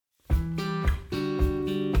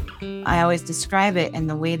I always describe it, and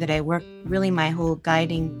the way that I work, really my whole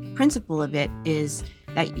guiding principle of it is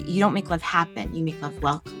that you don't make love happen, you make love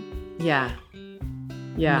welcome. Yeah.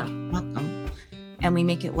 Yeah. Welcome. And we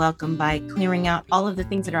make it welcome by clearing out all of the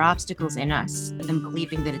things that are obstacles in us and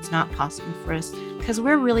believing that it's not possible for us, because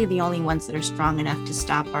we're really the only ones that are strong enough to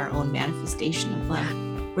stop our own manifestation of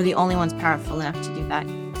love. We're the only ones powerful enough to do that.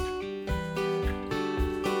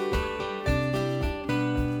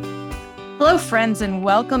 Hello, friends, and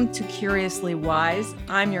welcome to Curiously Wise.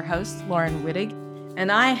 I'm your host, Lauren Wittig,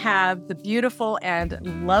 and I have the beautiful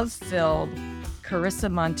and love-filled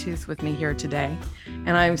Carissa Montooth with me here today.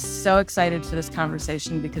 And I'm so excited for this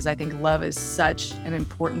conversation because I think love is such an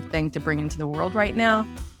important thing to bring into the world right now.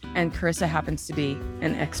 And Carissa happens to be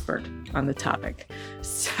an expert on the topic.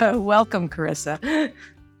 So welcome, Carissa.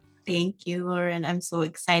 Thank you, Lauren. I'm so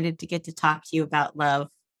excited to get to talk to you about love.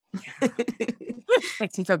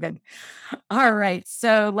 Makes me feel good. All right.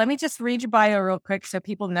 So let me just read your bio real quick so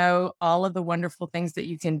people know all of the wonderful things that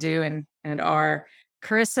you can do and are.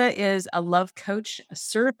 Carissa is a love coach, a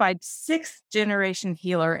certified 6th-generation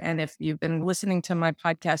healer. And if you've been listening to my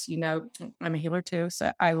podcast, you know I'm a healer too.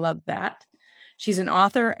 So I love that. She's an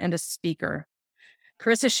author and a speaker.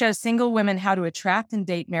 Carissa shows single women how to attract and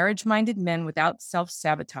date marriage-minded men without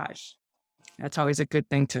self-sabotage. That's always a good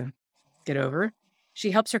thing to get over.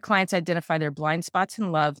 She helps her clients identify their blind spots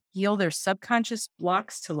in love, heal their subconscious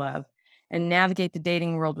blocks to love, and navigate the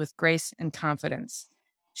dating world with grace and confidence.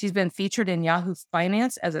 She's been featured in Yahoo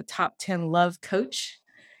Finance as a top 10 love coach,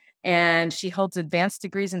 and she holds advanced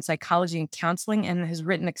degrees in psychology and counseling and has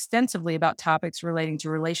written extensively about topics relating to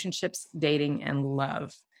relationships, dating, and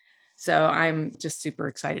love. So I'm just super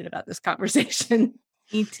excited about this conversation.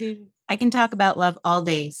 Me too. I can talk about love all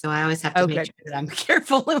day, so I always have to make sure that I'm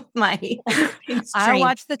careful with my I'll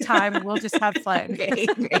watch the time. We'll just have fun. Okay,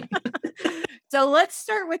 great. So let's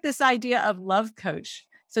start with this idea of love coach.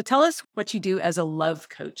 So tell us what you do as a love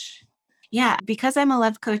coach. Yeah, because I'm a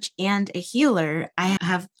love coach and a healer, I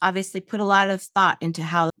have obviously put a lot of thought into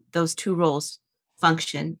how those two roles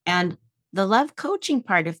function. And the love coaching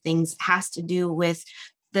part of things has to do with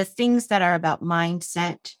the things that are about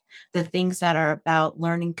mindset, the things that are about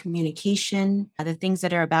learning communication, the things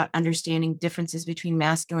that are about understanding differences between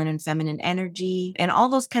masculine and feminine energy, and all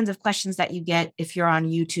those kinds of questions that you get if you're on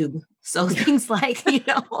YouTube. So things like,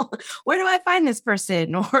 where do I find this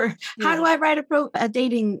person? Or how do I write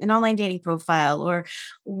an online dating profile? Or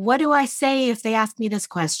what do I say if they ask me this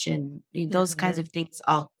question? Those kinds of things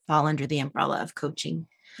all fall under the umbrella of coaching,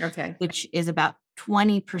 which is about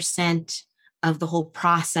 20% of the whole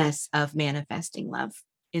process of manifesting love.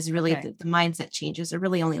 Is really the mindset changes are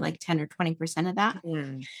really only like 10 or 20% of that.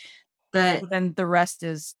 But then the rest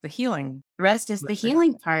is the healing. The rest is the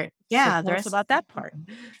healing part. Yeah. So the rest about that part.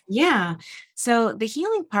 Yeah. So the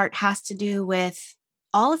healing part has to do with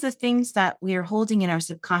all of the things that we are holding in our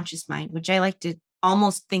subconscious mind, which I like to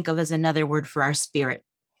almost think of as another word for our spirit.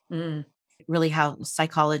 Really how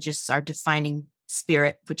psychologists are defining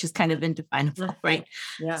spirit, which is kind of indefinable, right?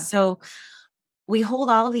 Yeah. So we hold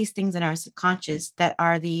all of these things in our subconscious that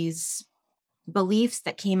are these beliefs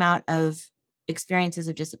that came out of experiences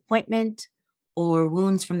of disappointment or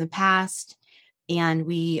wounds from the past. And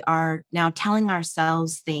we are now telling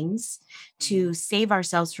ourselves things to save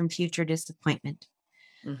ourselves from future disappointment.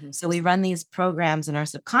 So we run these programs in our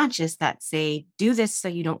subconscious that say, do this so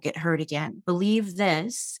you don't get hurt again. Believe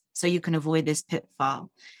this so you can avoid this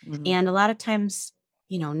pitfall. And a lot of times,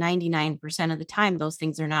 99% of the time, those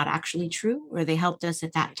things are not actually true, or they helped us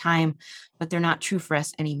at that time, but they're not true for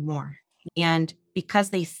us anymore. And because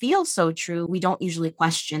they feel so true, we don't usually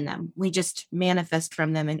question them. We just manifest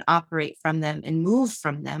from them and operate from them and move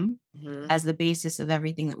from them as the basis of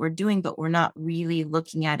everything that we're doing, but we're not really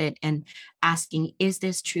looking at it and asking, is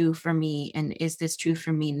this true for me? And is this true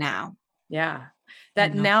for me now? Yeah.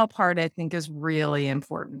 That now part, I think, is really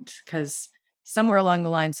important because somewhere along the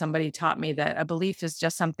line, somebody taught me that a belief is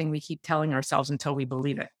just something we keep telling ourselves until we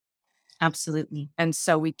believe it. Absolutely. And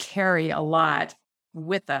so we carry a lot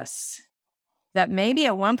with us that maybe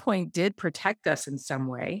at one point did protect us in some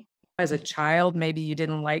way. As a child, maybe you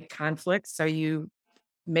didn't like conflict, so you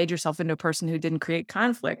made yourself into a person who didn't create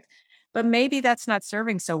conflict. But maybe that's not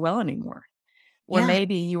serving so well anymore. Or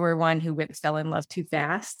maybe you were one who fell in love too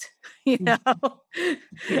fast, and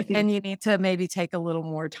you need to maybe take a little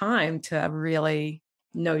more time to really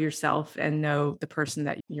know yourself and know the person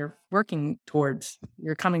that you're working towards,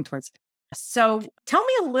 you're coming towards. So tell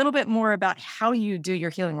me a little bit more about how you do your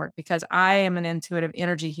healing work, because I am an intuitive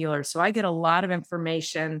energy healer. So I get a lot of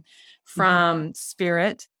information from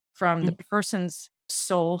spirit, from the person's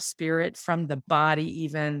soul, spirit from the body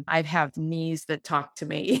even. I have knees that talk to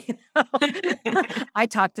me. I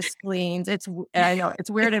talk to spleens. I know it's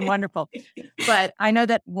weird and wonderful. But I know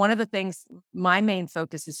that one of the things, my main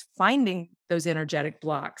focus is finding those energetic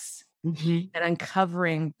blocks Mhm. and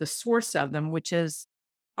uncovering the source of them, which is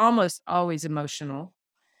almost always emotional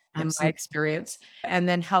in my Absolutely. experience, and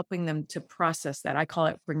then helping them to process that. I call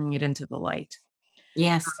it bringing it into the light.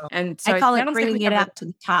 Yes. And I so it call it sounds like we bringing it have a up to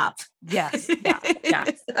the top. yes, yeah, yeah,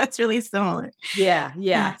 That's really similar. yeah,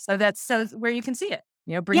 yeah. Yeah. So that's so where you can see it,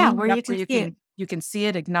 Yeah, bringing where it up you where can see it, you can see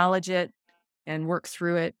it, acknowledge it, and work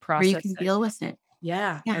through it, where you process can it. deal with it.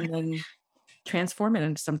 Yeah, Yeah, and then transform it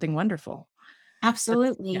into something wonderful. Yeah.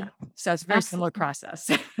 absolutely. So it's a very similar Absolutely. process.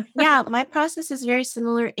 Yeah, my process is very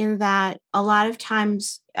similar in that a lot of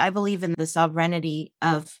times I believe in the sovereignty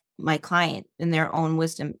of my client in their own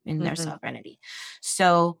wisdom in their Mhm, sovereignty.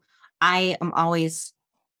 So I am always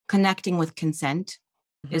connecting with consent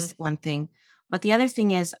mhm, is one thing. But the other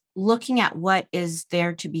thing is looking at what is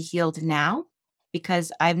there to be healed now,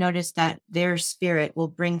 because I've noticed that their spirit will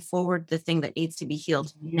bring forward the thing that needs to be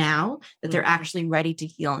healed now, that they're mhm. actually ready to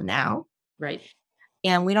heal now. Right.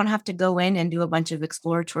 And we don't have to go in and do a bunch of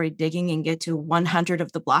exploratory digging and get to 100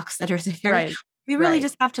 of the blocks that are there. Right. We really Right.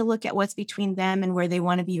 just have to look at what's between them and where they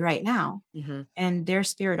want to be right now. Mhm. And their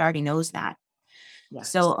spirit already knows that. Yes.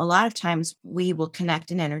 So a lot of times we will connect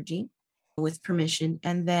in energy with permission,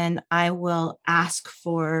 and then I will ask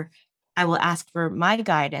for my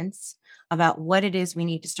guidance about what it is we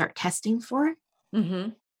need to start testing for.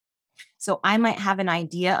 Mhm. So I might have an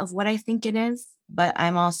idea of what I think it is, but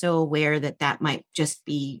I'm also aware that that might just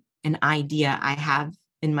be an idea I have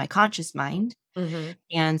in my conscious mind. Mhm.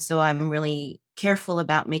 And so I'm really careful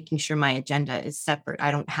about making sure my agenda is separate.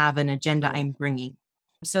 I don't have an agenda Right. I'm bringing.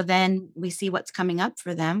 So then we see what's coming up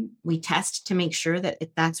for them. We test to make sure that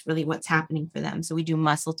that's really what's happening for them. So we do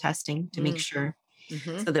muscle testing to make Mm. sure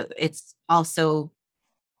Mhm. so that it's also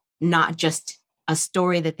not just a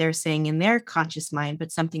story that they're saying in their conscious mind,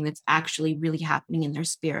 but something that's actually really happening in their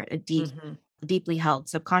spirit, Mhm. deeply held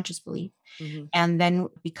subconscious belief. Mhm. And then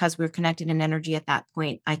because we're connected in energy at that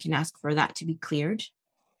point, I can ask for that to be cleared,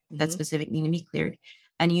 that Mhm. specific need to be cleared.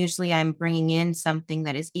 And usually I'm bringing in something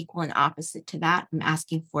that is equal and opposite to that. I'm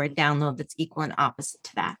asking for a download that's equal and opposite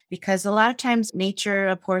to that. Because a lot of times nature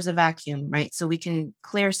abhors a vacuum, right? So we can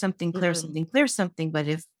clear something, clear Mhm. something, clear something. But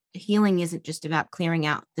if healing isn't just about clearing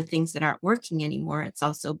out the things that aren't working anymore, it's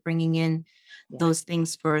also bringing in Yeah. those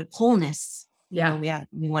things for wholeness. Yeah.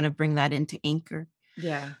 We want to bring that into anchor.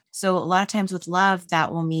 Yeah. So a lot of times with love,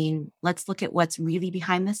 that will mean let's look at what's really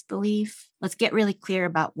behind this belief. Let's get really clear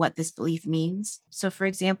about what this belief means. So for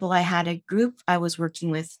example, I had a group I was working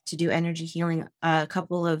with to do energy healing a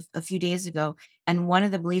few days ago. And one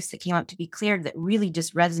of the beliefs that came up to be cleared that really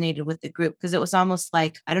just resonated with the group, because it was almost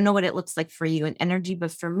like, I don't know what it looks like for you in energy,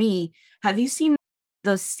 but for me, have you seen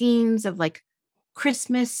those scenes of like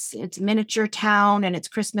Christmas? It's a miniature town and it's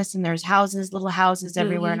Christmas and there's houses, little houses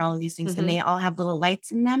everywhere and Mhm. all of these things, and Mhm. they all have little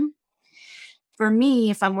lights in them. For me,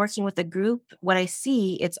 if I'm working with a group, what I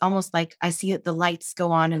see, it's almost like I see the lights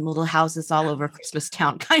go on in little houses all over Christmas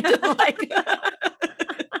town, kind of like.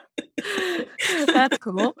 That's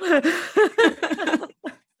cool.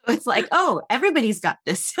 It's like, oh, everybody's got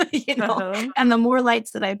this, Uh-huh. And the more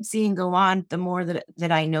lights that I'm seeing go on, the more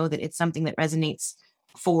that I know that it's something that resonates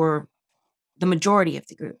for the majority of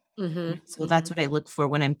the group. Mhm. So that's Mhm. what I look for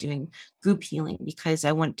when I'm doing group healing, because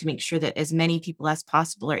I want to make sure that as many people as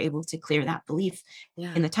possible are able to clear that belief in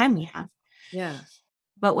Yeah. the time we have. Yeah.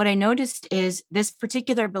 But what I noticed is this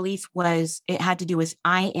particular belief it had to do with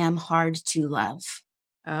I am hard to love.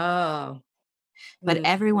 Oh. But Mm.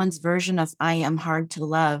 everyone's version of I am hard to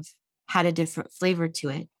love had a different flavor to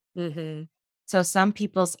it. Mhm. So some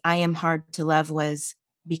people's I am hard to love was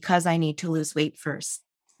because I need to lose weight first.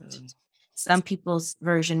 Mm. Some people's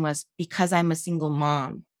version was because I'm a single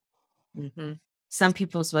mom. Mhm. Some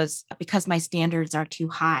people's was because my standards are too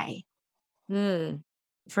high. Mm.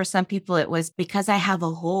 For some people, it was because I have a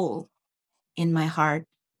hole in my heart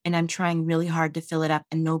and I'm trying really hard to fill it up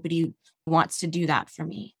and nobody wants to do that for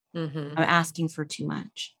me. Mhm. I'm asking for too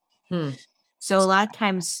much. Hmm. So a lot of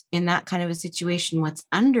times in that kind of a situation, what's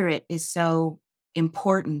under it is so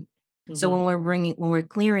important. So Mhm. when we're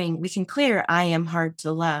clearing, we can clear I am hard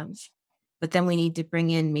to love, but then we need to bring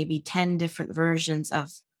in maybe 10 different versions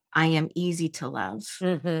of I am easy to love,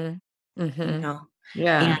 Mhm. you Mhm. know, and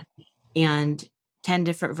Yeah. and 10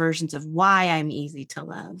 different versions of why I'm easy to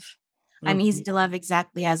love. I'm easy Mhm. to love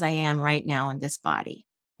exactly as I am right now in this body.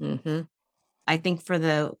 Mhm. I think for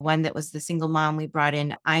the one that was the single mom we brought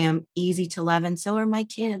in, I am easy to love and so are my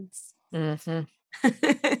kids. Mhm.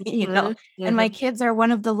 you know, Mhm, and my mhm, kids are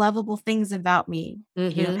one of the lovable things about me,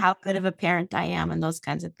 mhm. how good of a parent I am and those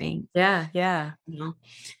kinds of things, Yeah, yeah. you know.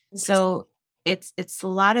 Interesting. So it's a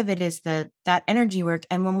lot of it is that energy work.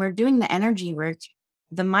 And when we're doing the energy work,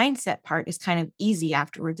 the mindset part is kind of easy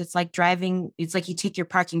afterwards. It's like driving, it's like you take your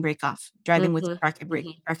parking brake off, driving with your Mhm,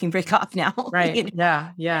 mhm. parking brake off now, Right.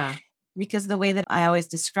 Yeah, yeah, because the way that I always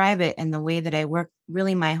describe it and the way that I work,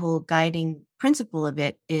 really my whole guiding principle of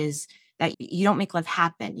it is that you don't make love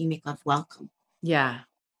happen, you make love welcome. yeah,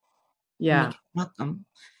 You yeah, make it welcome.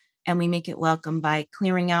 And we make it welcome by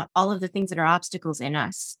clearing out all of the things that are obstacles in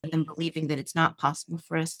us and believing that it's not possible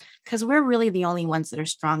for us. Because we're really the only ones that are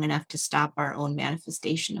strong enough to stop our own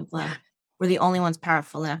manifestation of love. yeah, We're the only ones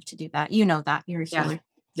powerful enough to do that. You know that. You're a yeah, healer. So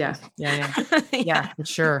yeah, yeah, yeah. Yeah, yeah. for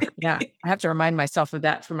sure. Yeah. I have to remind myself of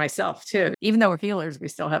that for myself too. Even though we're healers, we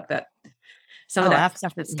still have that some of Oh, that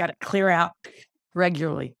stuff that's absolutely. got to clear out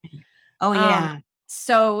regularly. Oh Um, yeah.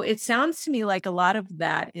 so it sounds to me like a lot of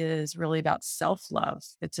that is really about self-love.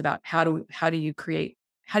 It's about how do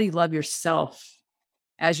you love yourself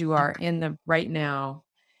as you are in the right now.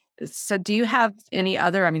 So do you have any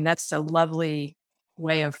other, I mean, that's a lovely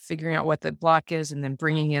way of figuring out what the block is and then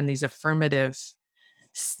bringing in these affirmative Yeah.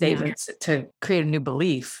 statements to create a new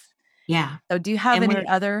belief. Yeah. So do you have And any we're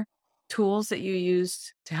other tools that you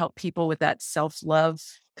use to help people with that self-love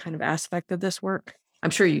kind of aspect of this work? I'm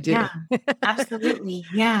sure you yeah. do. Absolutely.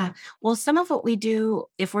 Yeah. Well, some of what we do,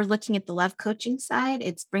 if we're looking at the love coaching side,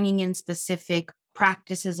 it's bringing in specific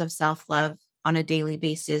practices of self love on a daily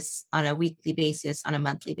basis, on a weekly basis, on a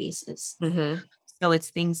monthly basis. Mhm, So it's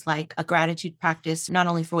things like a gratitude practice, not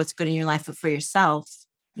only for what's good in your life, but for yourself.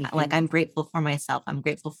 Like, mhm. I'm grateful for myself. I'm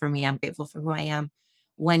grateful for me. I'm grateful for who I am.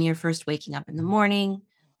 When you're first waking up in the morning,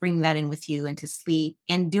 bring that in with you into sleep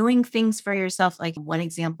and doing things for yourself. Like, one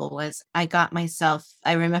example was I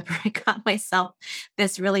remember I got myself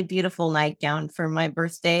this really beautiful nightgown for my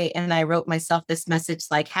birthday. And I wrote myself this message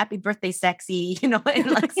like, happy birthday, sexy, and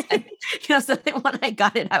like, so then when I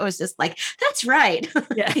got it, I was just like, that's right.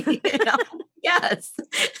 Yeah. you know? Yes.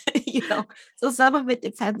 you know, so some of it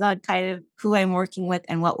depends on kind of who I'm working with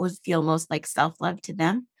and what would feel most like self-love to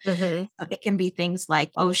them. Mhm. It can be things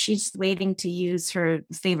like, oh, she's waiting to use her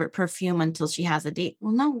favorite perfume until she has a date.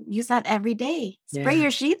 Well, no, use that every day. Spray Yeah,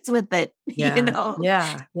 your sheets with it, yeah,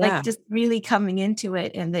 yeah, like yeah. just really coming into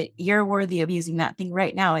it and that you're worthy of using that thing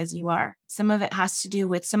right now as you are. Some of it has to do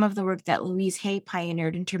with some of the work that Louise Hay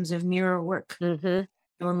pioneered in terms of mirror work Mhm.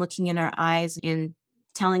 and looking in our eyes and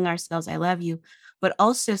telling ourselves, I love you, but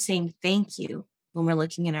also saying thank you when we're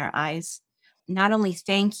looking in our eyes. Not only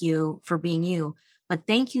thank you for being you, but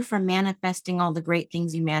thank you for manifesting all the great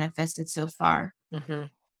things you manifested so far Mhm.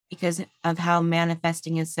 because of how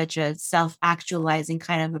manifesting is such a self actualizing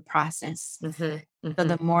kind of a process. Mhm. So Mhm.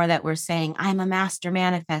 the more that we're saying, I'm a master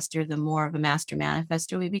manifester, the more of a master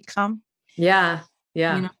manifester we become, Yeah, you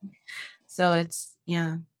yeah. know? So it's,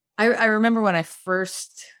 yeah, I remember when I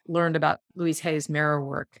first learned about Louise Hay's mirror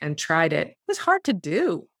work and tried it. It was hard to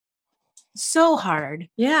do. so hard.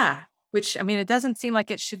 Yeah, which, I mean, it doesn't seem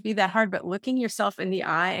like it should be that hard, but looking yourself in the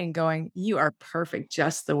eye and going, "You are perfect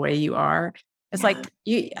just the way you are." It's Yeah.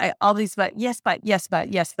 like all these but, yes, but, yes,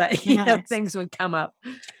 but, yes, but, Yes. things would come up.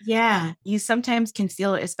 Yeah, you sometimes can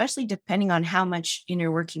feel it, especially depending on how much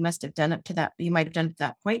inner work you must have done up to that you might have done at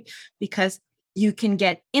that point, because you can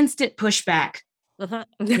get instant pushback. Mhm.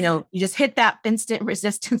 You just hit that instant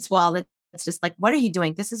resistance wall that's just like, "What are you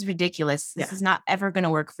doing? This is ridiculous. This Yeah, is not ever gonna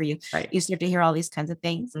work for you." right. You start to hear all these kinds of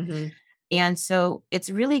things. Mhm. And so it's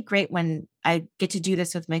really great when I get to do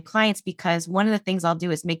this with my clients because one of the things I'll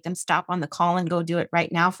do is make them stop on the call and go do it right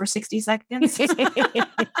now for 60 seconds.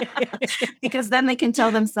 Because then they can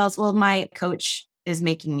tell themselves, well, my coach is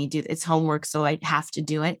making me do it's homework, so I have to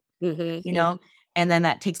do it, Mhm, you know? mhm. And then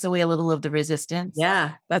that takes away a little of the resistance.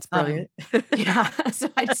 Yeah, that's Um, brilliant. yeah. So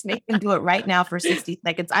I just make them do it right now for 60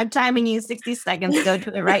 seconds. I'm timing you 60 seconds. Go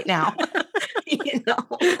do it right now. you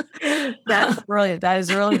know? That's brilliant. That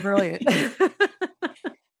is really brilliant.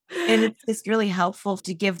 And it's just really helpful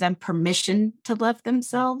to give them permission to love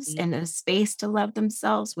themselves Mhm, and a space to love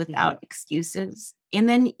themselves mhm, without excuses. And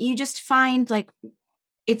then you just find like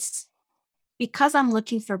it's because I'm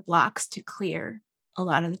looking for blocks to clear a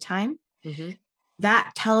lot of the time, mhm,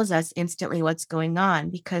 that tells us instantly what's going on.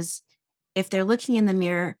 Because if they're looking in the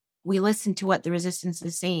mirror, we listen to what the resistance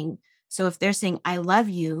is saying. So if they're saying, I love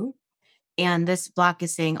you, and this block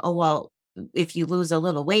is saying, oh, well, if you lose a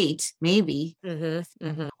little weight, maybe, mhm,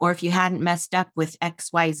 mhm. or if you hadn't messed up with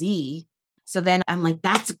XYZ. So then I'm like,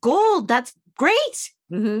 that's gold. That's great.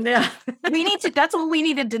 Yeah. That's what we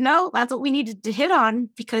needed to know. That's what we needed to hit on,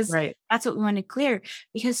 because Right. that's what we want to clear.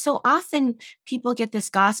 Because so often people get this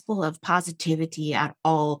gospel of positivity at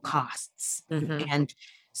all costs. Mhm. And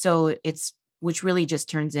so which really just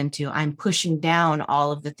turns into, I'm pushing down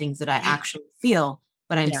all of the things that I actually feel,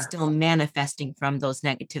 but I'm Yeah. still manifesting from those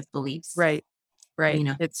negative beliefs. Right. Right. You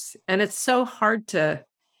know, It's so hard to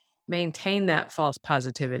maintain that false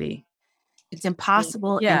positivity. it's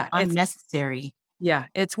impossible and Yeah, unnecessary.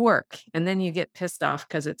 it's work, and then you get pissed off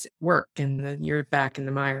because it's work, and then you're back in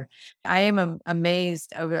the mire. I am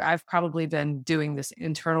amazed over I've probably been doing this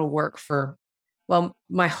internal work for, well,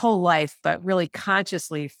 my whole life, but really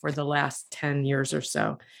consciously for the last 10 years or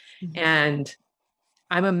so, Mhm. and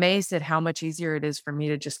I'm amazed at how much easier it is for me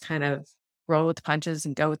to just kind of roll with the punches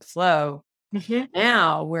and go with the flow Mhm.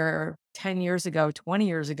 now, where 10 years ago, 20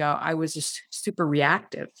 years ago, I was just super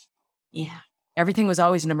reactive. Yeah. Everything was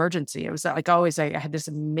always an emergency. It was like always I had this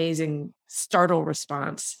amazing startle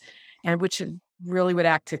response, and which really would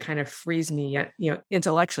act to kind of freeze me,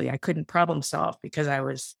 intellectually. I couldn't problem solve because I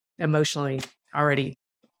was emotionally already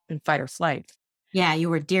in fight or flight. Yeah. You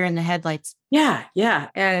were deer in the headlights. Yeah, yeah.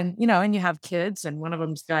 And, and you have kids, and one of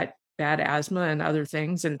them's got bad asthma and other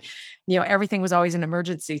things. And, everything was always an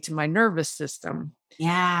emergency to my nervous system.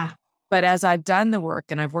 Yeah. But as I've done the work,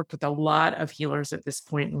 and I've worked with a lot of healers at this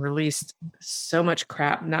point and released so much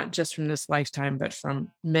crap, not just from this lifetime, but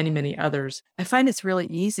from many, many others, I find it's really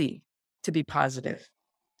easy to be positive.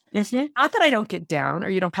 Isn't it? Not that I don't get down or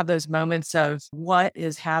you don't have those moments of what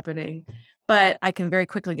is happening, but I can very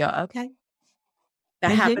quickly go, okay,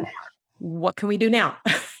 that Mhm. happened. What can we do now?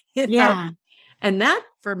 You know? Yeah. And that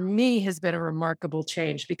for me has been a remarkable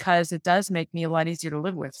change because it does make me a lot easier to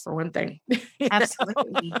live with, for one thing. You know?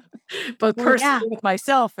 Absolutely. Both Well, yeah. personally with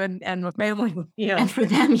myself and with family. And for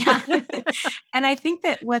them, yeah. And I think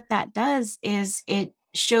that what that does is it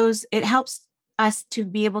helps us to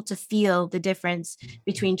be able to feel the difference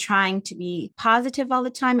between trying to be positive all the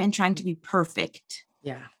time and trying to be perfect,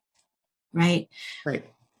 Yeah. right? Right.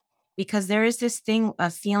 Because there is this thing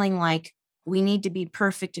of feeling like we need to be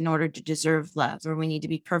perfect in order to deserve love, or we need to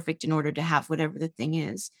be perfect in order to have whatever the thing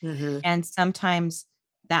is. Mm-hmm. And sometimes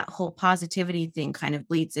that whole positivity thing kind of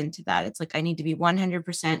bleeds into that. It's like, I need to be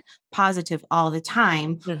 100% positive all the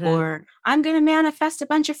time, Mm-hmm. or I'm going to manifest a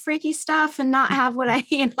bunch of freaky stuff and not have what I,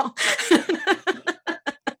 it's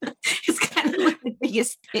kind of like the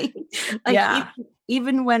biggest thing. Like, Yeah.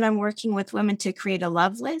 even when I'm working with women to create a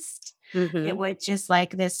love list, Mm-hmm. which is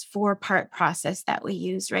like this 4-part process that we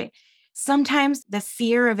use, right? Sometimes the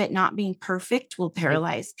fear of it not being perfect will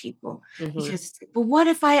paralyze people, Mm-hmm. because, but what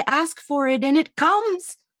if I ask for it and it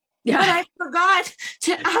comes? Yeah. But I forgot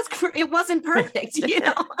to ask for it. Wasn't perfect,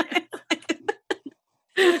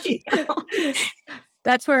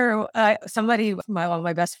 That's where somebody, one of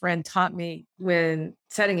my best friend taught me, when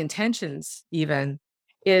setting intentions even,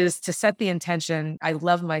 is to set the intention, I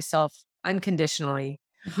love myself unconditionally,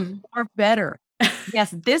 Mhm. or better.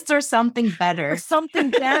 Yes, this or something better. Or something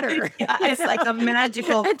better. Yeah, it's like a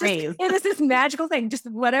magical phrase. It is this magical thing, just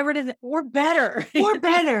whatever it is, or better. Or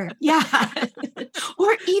better. Yeah.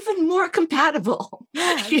 Or even more compatible.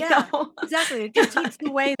 Yeah. Exactly. It just takes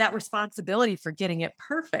away that responsibility for getting it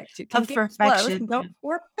perfect. It can Of get close perfection. and go,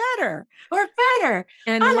 or better. Or better.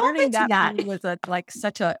 And I'm learning open to that. was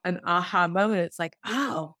such an aha moment. It's like,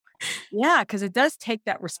 oh, yeah, because it does take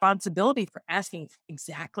that responsibility for asking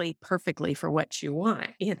exactly perfectly for what you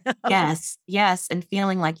want. Yes. Yes. And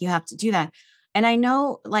feeling like you have to do that. And I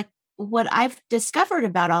know, like, what I've discovered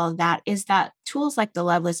about all of that is that tools like the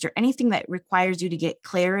love list, or anything that requires you to get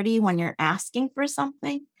clarity when you're asking for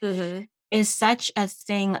something, Mm-hmm. is such a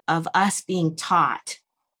thing of us being taught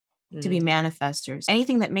to be manifestors.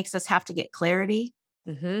 Anything that makes us have to get clarity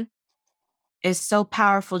Mm-hmm. is so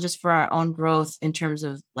powerful just for our own growth in terms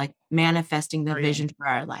of like manifesting the vision for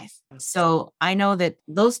our life. So I know that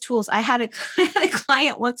those tools, I had a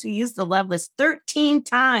client once who used the love list 13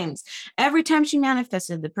 times. Every time she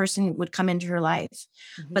manifested, the person would come into her life.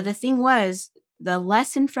 Mm-hmm. But the thing was, the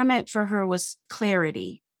lesson from it for her was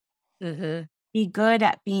clarity. Mm-hmm. Be good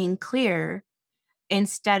at being clear,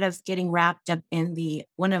 instead of getting wrapped up in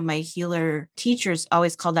one of my healer teachers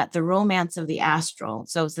always called that the romance of the astral.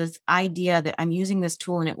 So it's this idea that I'm using this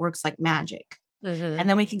tool and it works like magic. Mm-hmm. And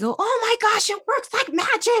then we can go, oh my gosh, it works like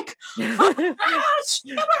magic. Oh my gosh,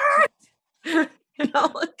 it worked.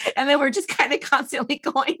 And then we're just kind of constantly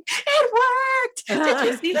going, it worked. Did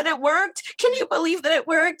you see that it worked? Can you believe that it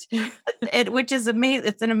worked? Which is amazing.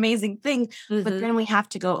 It's an amazing thing. Mm-hmm. But then we have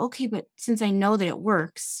to go, okay, but since I know that it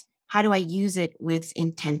works, how do I use it with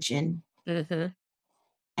intention Mm-hmm.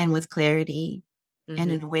 and with clarity Mm-hmm.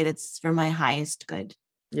 and in a way that's for my highest good?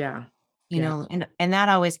 Yeah. you Yeah. know, and that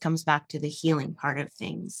always comes back to the healing part of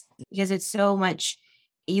things because it's so much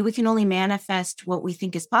we can only manifest what we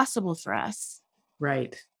think is possible for us.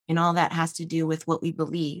 Right. And all that has to do with what we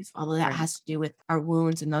believe. All of that Right. has to do with our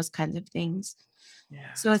wounds and those kinds of things.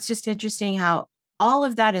 Yeah. So it's just interesting how all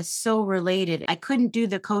of that is so related. I couldn't do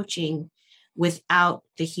the coaching without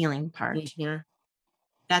the healing part. Mhm.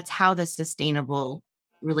 That's how the sustainable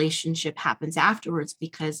relationship happens afterwards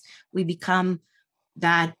because we become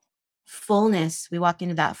that fullness. We walk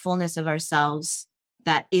into that fullness of ourselves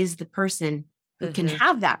that is the person who can Mhm.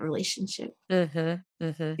 have that relationship, Mhm.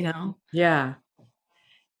 Mhm. you know? Yeah.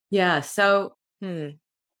 Yeah. So,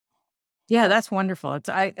 yeah, that's wonderful.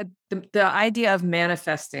 The idea of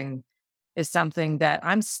manifesting is something that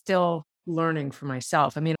I'm still learning for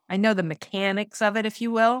myself. I mean, I know the mechanics of it, if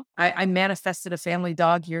you will. I manifested a family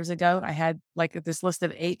dog years ago. I had like this list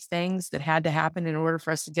of 8 things that had to happen in order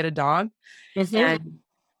for us to get a dog, Mhm. and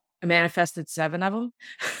I manifested 7 of them.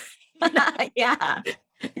 Yeah.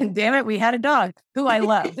 And damn it, we had a dog who I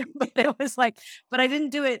loved. But it was like, but I didn't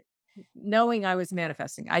do it knowing I was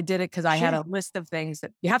manifesting. I did it because I had Sure. a list of things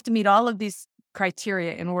that you have to meet all of these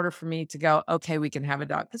criteria in order for me to go, okay, we can have a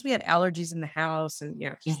dog. Because we had allergies in the house and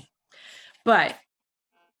Yeah. but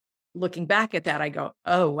looking back at that, I go,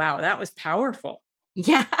 oh wow, that was powerful.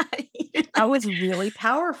 Yeah. That was really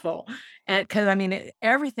powerful. And because I mean,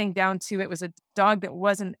 everything down to it was a dog that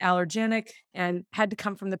wasn't allergenic and had to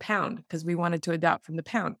come from the pound because we wanted to adopt from the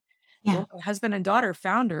pound. Yeah. Well, my husband and daughter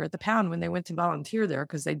found her at the pound when they went to volunteer there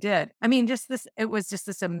because they did. I mean, it was just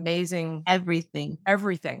this amazing Everything.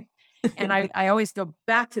 everything. And I always go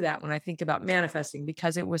back to that when I think about manifesting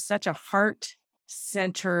because it was such a heart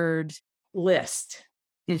centered list,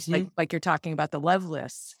 Mhm. like you're talking about the love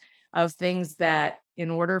lists of things that in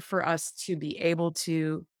order for us to be able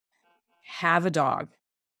to have a dog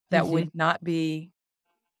that would Mhm. not be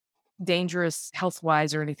dangerous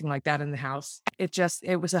health-wise or anything like that in the house.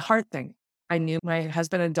 It was a hard thing. I knew my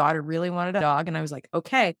husband and daughter really wanted a dog, and I was like,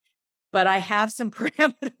 "Okay, but I have some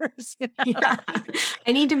parameters," you know? Yeah.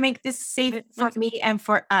 I need to make this safe for Like me and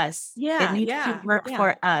for us. It yeah, needs to yeah, work yeah.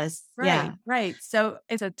 for us. Right, Yeah. right. So,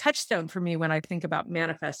 it's a touchstone for me when I think about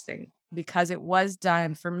manifesting because it was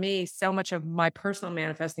done for me, so much of my personal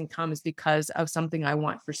manifesting comes because of something I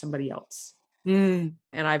want for somebody else. Mm.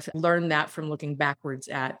 And I've learned that from looking backwards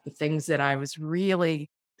at the things that I was really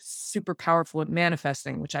super powerful at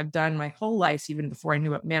manifesting, which I've done my whole life, even before I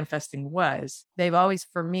knew what manifesting was.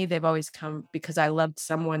 For me, they've always come because I loved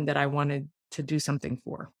someone that I wanted to do something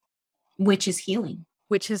for, Which is healing.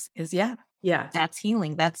 which yeah, yeah. That's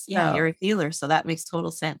healing. That's yeah, So, you're a healer, so that makes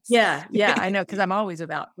total sense. yeah, yeah, I know because I'm always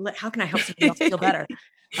about how can I help somebody else feel better?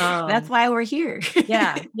 That's Um, why we're here.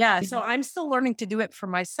 yeah, yeah. So I'm still learning to do it for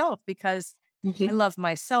myself because I Mhm. love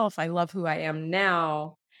myself. I love who I am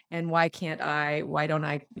now. And why don't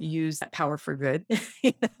I use that power for good,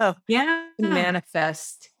 you know, to Yeah.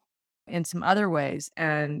 manifest in some other ways?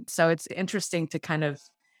 And so it's interesting to kind of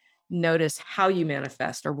notice how you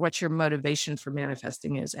manifest or what your motivation for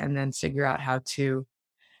manifesting is, and then figure out how to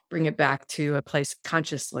bring it back to a place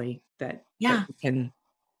consciously that Yeah. you can,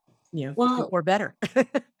 Well, or better.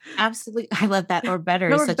 absolutely. I love that or better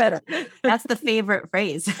is Or such a better. that's the favorite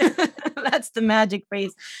phrase. That's the magic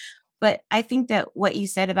phrase. But I think that what you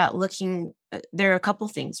said about looking there are a couple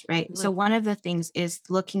things, right? So one of the things is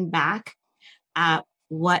looking back at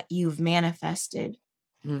what you've manifested.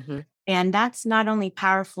 Mhm, And that's not only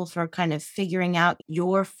powerful for kind of figuring out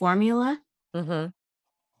your formula, mhm,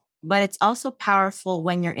 but it's also powerful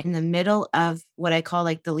when you're in the middle of what I call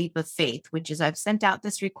like the leap of faith, which is I've sent out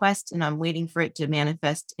this request and I'm waiting for it to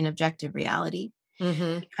manifest in objective reality.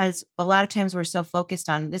 mhm, Because a lot of times we're so focused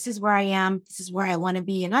on this is where I am, this is where I want to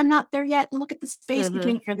be, and I'm not there yet. And look at the space mhm.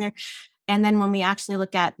 between here and there. And then when we actually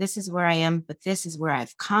look at this is where I am, but this is where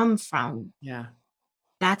I've come from, Yeah,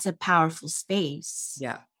 that's a powerful space.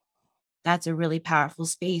 yeah, That's a really powerful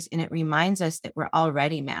space. And it reminds us that we're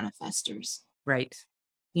already manifestors. right.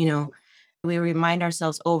 You know, we remind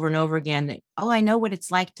ourselves over and over again that, oh, I know what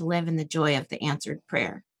it's like to live in the joy of the answered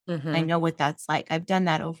prayer. I Mhm, know what that's like. I've done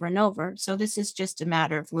that over and over. So this is just a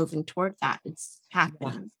matter of moving toward that. It's yeah,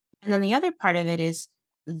 happening. And then the other part of it is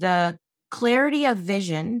the clarity of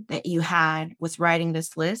vision that you had with writing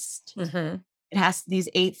this list. mhm, It has these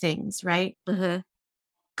 8 things, right? mhm,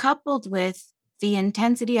 Coupled with the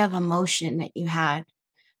intensity of emotion that you had,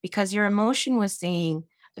 because your emotion was saying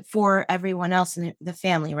for everyone else in the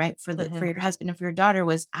family, right? For mhm, your husband and for your daughter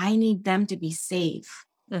was, I need them to be safe.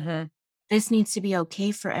 mhm, This needs to be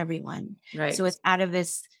okay for everyone. right. So it's out of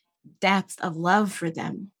this depth of love for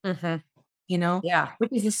them. Mhm, Yeah.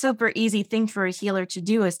 which is a super easy thing for a healer to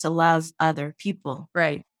do, is to love other people.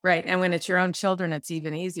 Right. Right. And when it's your own children, it's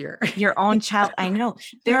even easier. Your own child. I know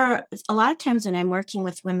there are a lot of times when I'm working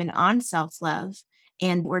with women on self-love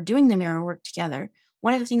and we're doing the mirror work together.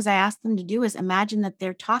 One of the things I ask them to do is imagine that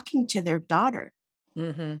they're talking to their daughter.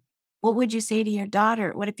 Mm-hmm. What would you say to your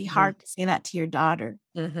daughter? Would it be hard to say that to your daughter?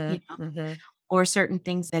 Mm-hmm. Mm-hmm. Or certain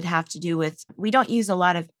things that have to do with, we don't use a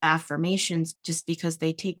lot of affirmations just because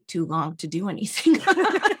they take too long to do anything.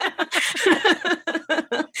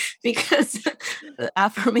 Because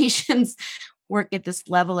affirmations work at this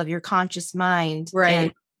level of your conscious mind. Right.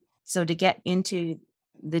 And so to get into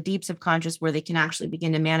the deep subconscious where they can actually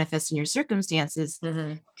begin to manifest in your circumstances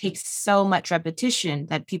takes so much repetition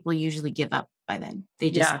that people usually give up by then.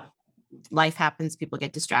 They just, life happens, people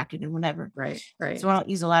get distracted and whatever. Right. Right. So I don't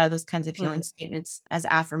use a lot of those kinds of healing statements as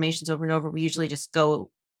affirmations over and over. We usually just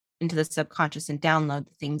go into the subconscious and download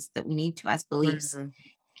the things that we need to as beliefs,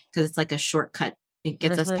 because it's like a shortcut. It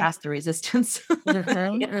gets us past the resistance.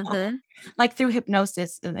 Like through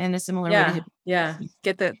hypnosis in a similar way to hypnosis. Yeah.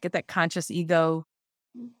 Get that conscious ego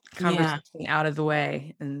conversation out of the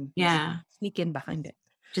way and sneak in behind it.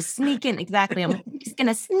 Just sneak in. Exactly. I'm just going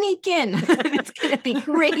to sneak in. It's going to be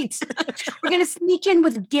great. We're going to sneak in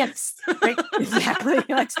with gifts. Right? Exactly.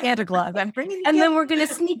 Like Santa Claus. I'm bringing and then we're going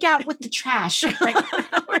to sneak out with the trash. Right?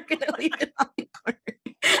 We're going to leave it on the corner.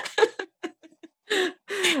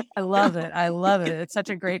 I love it. I love it. It's such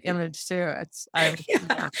a great image too. We're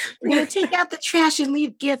going to take out the trash and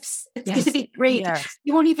leave gifts. It's going to be great.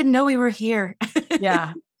 You won't even know we were here.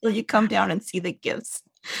 Till you come down and see the gifts.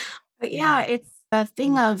 But it's a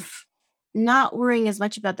thing of not worrying as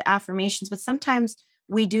much about the affirmations, but sometimes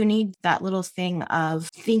we do need that little thing of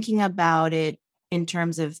thinking about it in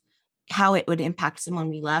terms of how it would impact someone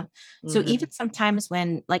we love. So even sometimes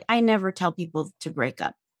when, like, I never tell people to break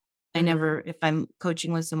up. I never, if I'm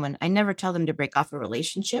coaching with someone, I never tell them to break off a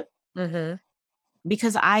relationship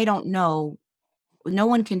because I don't know. No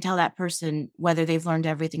one can tell that person whether they've learned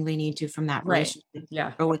everything they need to from that relationship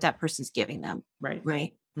or what that person's giving them.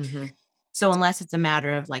 Right. So unless it's a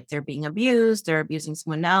matter of like they're being abused, they're abusing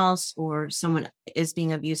someone else, or someone is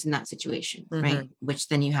being abused in that situation, right? Which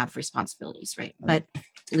then you have responsibilities, right? But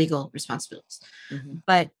legal responsibilities.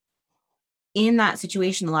 But in that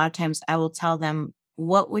situation, a lot of times I will tell them,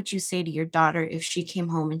 what would you say to your daughter if she came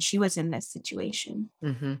home and she was in this situation?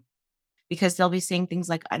 Because they'll be saying things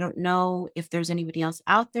like, I don't know if there's anybody else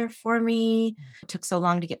out there for me. It took so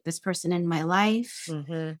long to get this person in my life.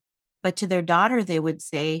 But to their daughter, they would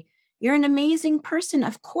say, you're an amazing person.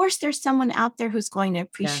 Of course, there's someone out there who's going to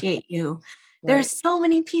appreciate you. There's so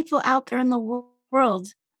many people out there in the world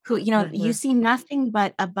who, you see nothing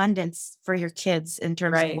but abundance for your kids in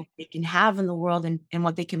terms of what they can have in the world and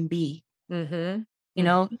what they can be. You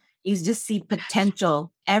just see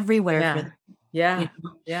potential everywhere for them.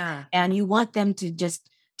 And you want them to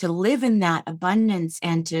live in that abundance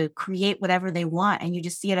and to create whatever they want. And you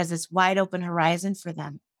just see it as this wide open horizon for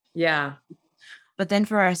them. But then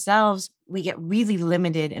for ourselves, we get really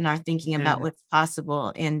limited in our thinking about what's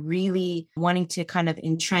possible and really wanting to kind of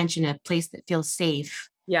entrench in a place that feels safe.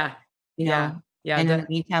 And in the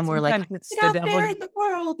meantime, we're like, it's out there in the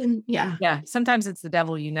world. And sometimes it's the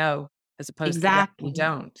devil, as opposed to the devil you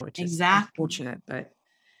don't, which is unfortunate, but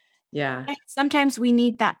sometimes we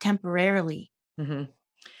need that temporarily. Well,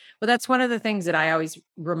 that's one of the things that I always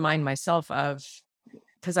remind myself of,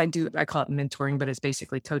 because I call it mentoring, but it's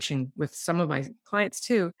basically coaching with some of my clients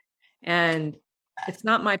too. And it's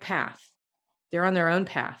not my path. They're on their own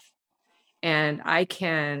path. And I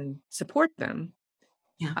can support them.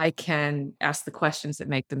 I can ask the questions that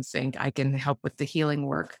make them think. I can help with the healing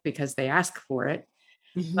work because they ask for it.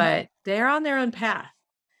 But they're on their own path.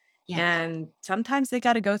 And sometimes they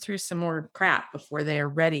got to go through some more crap before they are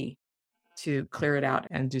ready to clear it out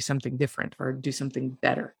and do something different or do something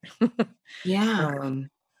better. And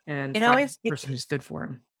it always the person who's good for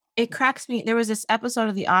him. It cracks me. There was this episode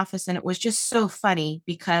of The Office and it was just so funny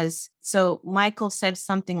because Michael said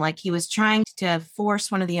something like he was trying to force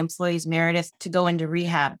one of the employees, Meredith, to go into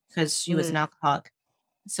rehab because she was an alcoholic.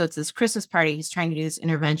 So it's this Christmas party. He's trying to do this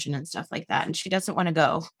intervention and stuff like that. And she doesn't want to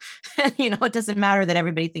go. It doesn't matter that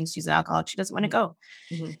everybody thinks she's an alcoholic. She doesn't want to go.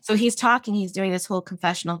 So he's doing this whole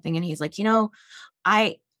confessional thing. And he's like,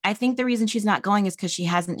 I think the reason she's not going is because she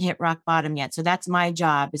hasn't hit rock bottom yet. So that's my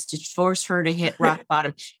job, is to force her to hit rock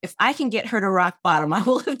bottom. If I can get her to rock bottom, I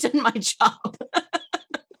will have done my job.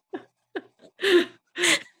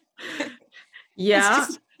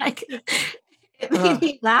 It made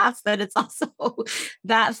me laugh that it's also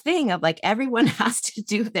that thing of like, everyone has to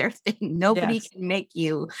do their thing. Nobody can make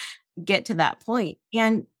you get to that point.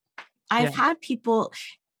 And I've had people,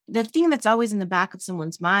 the thing that's always in the back of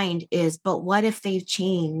someone's mind is, but what if they've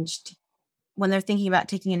changed? When they're thinking about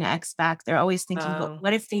taking an ex back, they're always thinking, but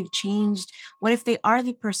what if they've changed? What if they are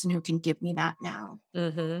the person who can give me that now?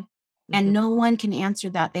 Mm-hmm. And no one can answer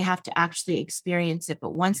that. They have to actually experience it.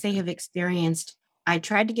 But once they have experienced, I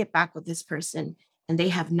tried to get back with this person and they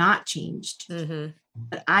have not changed,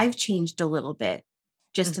 but I've changed a little bit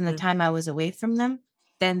just in the time I was away from them,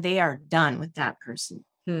 then they are done with that person.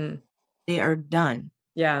 They are done.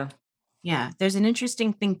 Yeah. Yeah. There's an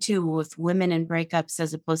interesting thing too with women and breakups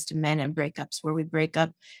as opposed to men and breakups, where we break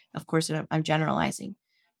up, of course, I'm generalizing,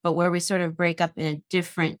 but where we sort of break up in a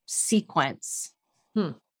different sequence.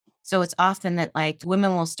 So it's often that like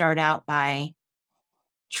women will start out by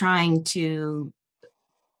trying to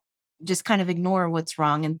just kind of ignore what's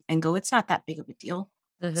wrong and go, it's not that big of a deal.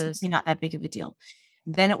 It's not that big of a deal.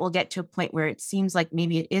 Then it will get to a point where it seems like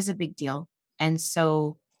maybe it is a big deal. And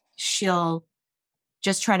so she'll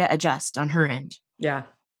just try to adjust on her end. Yeah.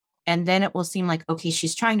 And then it will seem like, okay,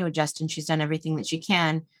 she's trying to adjust and she's done everything that she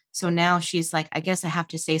can. So now she's like, I guess I have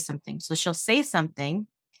to say something. So she'll say something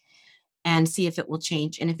and see if it will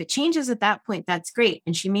change. And if it changes at that point, that's great.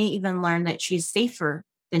 And she may even learn that she's safer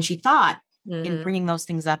than she thought in bringing those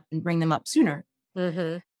things up and bring them up sooner.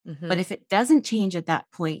 But if it doesn't change at that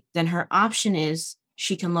point, then her option is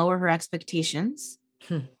she can lower her expectations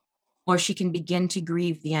or she can begin to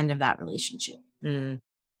grieve the end of that relationship.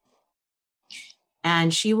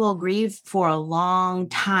 And she will grieve for a long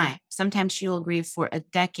time. Sometimes she will grieve for a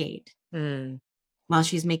decade while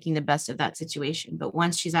she's making the best of that situation. But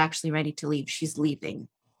once she's actually ready to leave, she's leaving.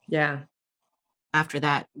 Yeah. After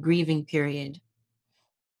that grieving period.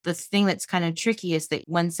 The thing that's kind of tricky is that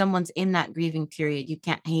when someone's in that grieving period, you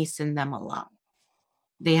can't hasten them along.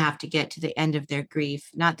 They have to get to the end of their grief,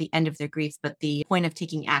 not the end of their grief, but the point of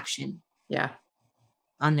taking action. Yeah.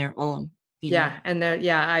 On their own. Yeah. And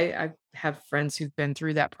I have friends who've been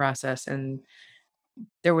through that process, and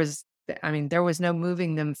there was no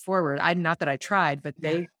moving them forward. Not that I tried, but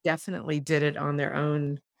they definitely did it on their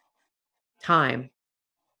own time.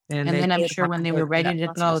 And then I'm sure when they were ready to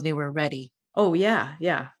go, they were ready. Oh yeah.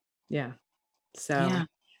 Yeah. Yeah. So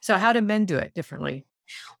how do men do it differently?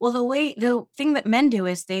 Well, the thing that men do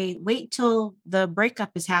is they wait till the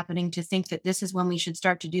breakup is happening to think that this is when we should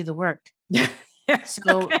start to do the work.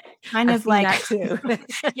 So kind of like, too.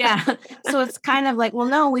 Yeah. So it's kind of like, well,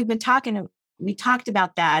 no, we talked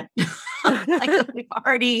about that. Like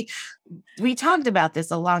we talked about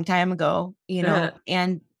this a long time ago,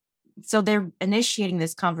 and so they're initiating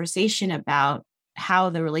this conversation about how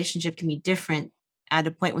the relationship can be different at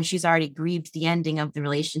a point when she's already grieved the ending of the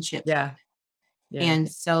relationship. Yeah.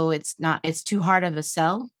 And so it's too hard of a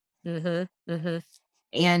sell.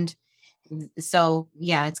 And so,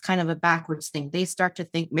 it's kind of a backwards thing. They start to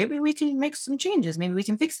think maybe we can make some changes. Maybe we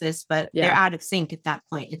can fix this, but they're out of sync at that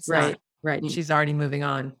point. It's right. not. Right. She's already moving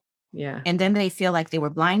on. Yeah. And then they feel like they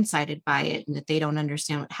were blindsided by it and that they don't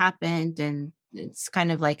understand what happened. And it's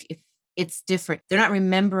kind of like, if it's different, they're not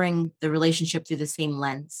remembering the relationship through the same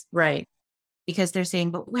lens. Right. Because they're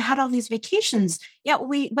saying, but we had all these vacations. Yeah,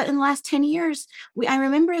 but in the last 10 years, I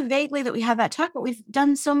remember vaguely that we had that talk, but we've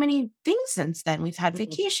done so many things since then. We've had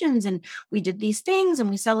vacations and we did these things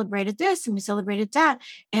and we celebrated this and we celebrated that.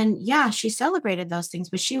 And she celebrated those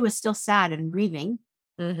things, but she was still sad and grieving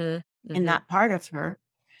in that part of her.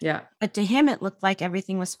 Yeah. But to him, it looked like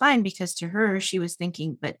everything was fine because to her, she was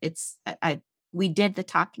thinking, but we did the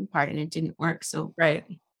talking part and it didn't work. So, right.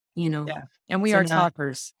 And we are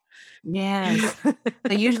talkers. Yes. So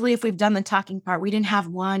usually if we've done the talking part, we didn't have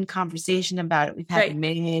one conversation about it. We've had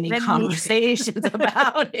many conversations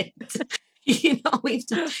about it. We've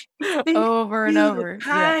done over and over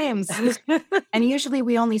times. Yeah. And usually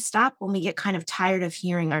we only stop when we get kind of tired of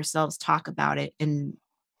hearing ourselves talk about it. And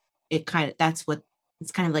it's kind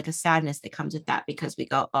of like a sadness that comes with that because we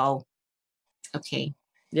go, oh, okay.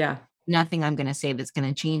 Yeah. Nothing I'm going to say that's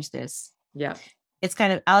going to change this. Yeah. It's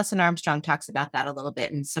kind of, Alison Armstrong talks about that a little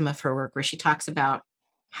bit in some of her work, where she talks about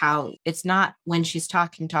how it's not when she's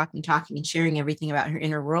talking and sharing everything about her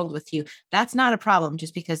inner world with you. That's not a problem,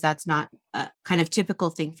 just because that's not a kind of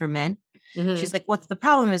typical thing for men. She's like, what's the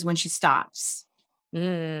problem is when she stops.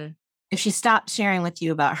 If she stops sharing with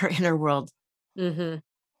you about her inner world,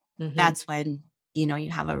 that's when,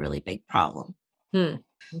 you have a really big problem.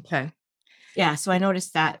 Okay. Yeah. So I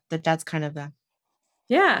noticed that's kind of a.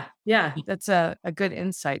 Yeah. Yeah. That's a good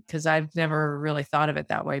insight, because I've never really thought of it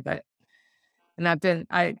that way. And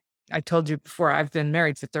I told you before, I've been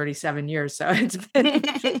married for 37 years. So it's been a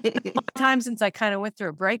long time since I kind of went through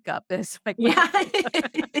a breakup. It's like,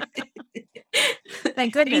 that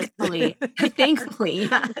Thank goodness. Thankfully. Thankfully.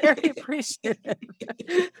 Very appreciative.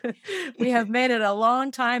 We have made it a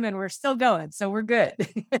long time and we're still going. So we're good.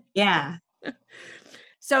 Yeah.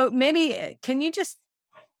 So maybe can you just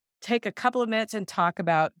take a couple of minutes and talk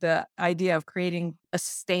about the idea of creating a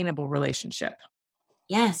sustainable relationship?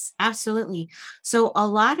 Yes, absolutely. So a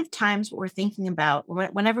lot of times what we're thinking about,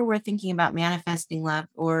 whenever we're thinking about manifesting love,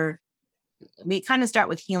 or we kind of start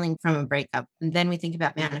with healing from a breakup, and then we think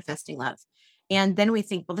about manifesting love. And then we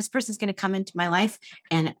think, well, this person's going to come into my life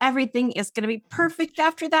and everything is going to be perfect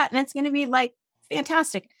after that. And it's going to be like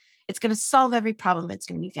fantastic. It's going to solve every problem. It's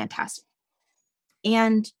going to be fantastic.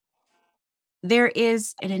 And there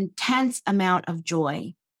is an intense amount of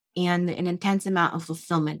joy and an intense amount of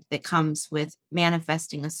fulfillment that comes with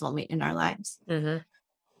manifesting a soulmate in our lives. Mhm.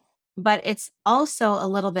 But it's also a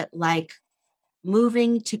little bit like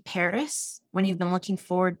moving to Paris when you've been looking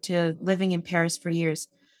forward to living in Paris for years,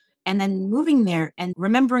 and then moving there and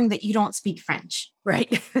remembering that you don't speak French.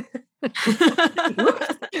 Right. You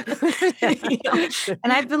know?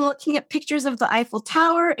 And I've been looking at pictures of the Eiffel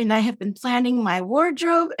Tower, and I have been planning my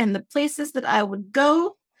wardrobe and the places that I would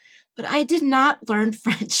go, but I did not learn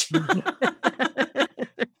French.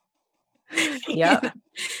 Yeah.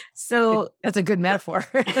 So That's a good metaphor.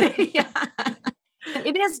 yeah,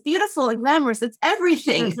 it is beautiful and glamorous. It's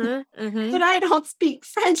everything. Mhm, mhm. But I don't speak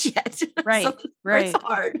French yet. Right, So right. it's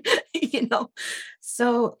hard,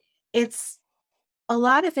 So it's a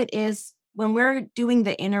lot of it is when we're doing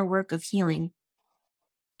the inner work of healing,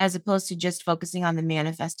 as opposed to just focusing on the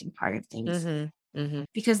manifesting part of things. Mhm, mhm.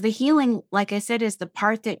 Because the healing, like I said, is the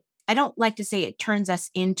part that I don't like to say it turns us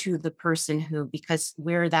into the person who, because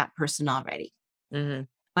we're that person already, Mhm.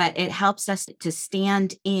 but it helps us to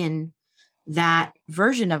stand in that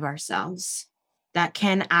version of ourselves that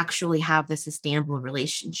can actually have the sustainable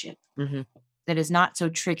relationship Mhm. that is not so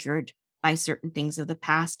triggered by certain things of the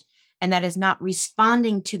past, and that is not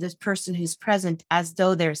responding to this person who's present as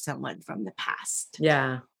though they're someone from the past.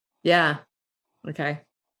 Yeah. Yeah. Okay.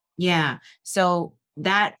 Yeah. So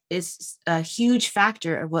that is a huge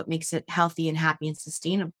factor of what makes it healthy and happy and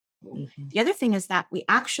sustainable. Mhm. The other thing is that we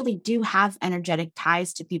actually do have energetic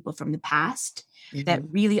ties to people from the past that Mhm.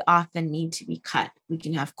 really often need to be cut. We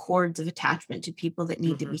can have cords of attachment to people that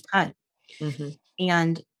need to be cut. Mhm.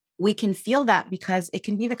 And we can feel that because it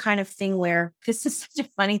can be the kind of thing where this is such a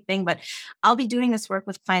funny thing, but I'll be doing this work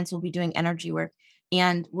with clients, we'll be doing energy work,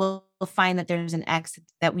 and we'll find that there's an ex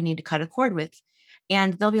that we need to cut a cord with.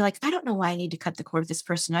 And they'll be like, I don't know why I need to cut the cord with this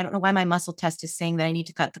person. I don't know why my muscle test is saying that I need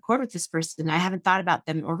to cut the cord with this person. I haven't thought about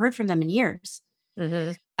them or heard from them in years.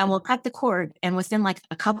 Mhm. And we'll cut the cord. And within like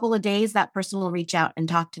a couple of days, that person will reach out and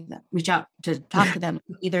reach out to talk to them.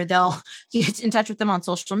 Either they'll get in touch with them on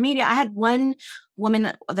social media. I had one woman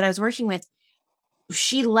that I was working with.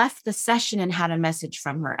 She left the session and had a message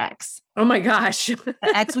from her ex. Oh my gosh. The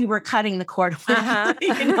ex we were cutting the cord with. Uh-huh.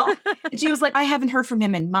 And she was like, I haven't heard from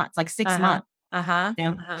him in months, like 6 Uh-huh. months. Uh-huh. You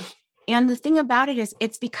know? Uh-huh. And the thing about it is,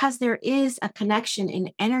 it's because there is a connection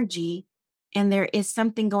in energy and there is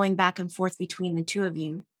something going back and forth between the two of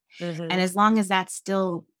you. Mhm. And as long as that's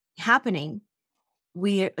still happening,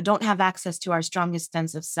 we don't have access to our strongest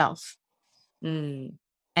sense of self Mm.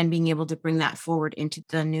 and being able to bring that forward into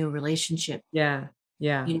the new relationship. Yeah.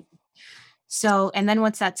 Yeah. You know? So, and then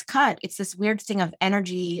once that's cut, it's this weird thing of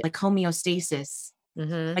energy, like homeostasis.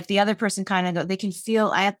 Mhm. Like the other person kind of they can feel,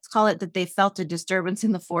 I have to call it that they felt a disturbance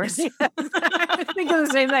in the force. I think of the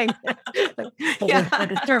same thing. Yeah. A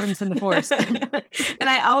disturbance in the force. And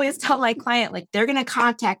I always tell my client, like, they're going to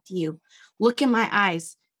contact you. Look in my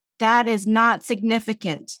eyes. That is not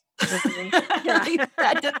significant. Like,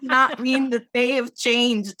 that does not mean that they have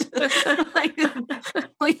changed. Like,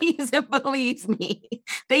 please believe me.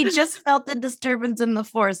 They just felt the disturbance in the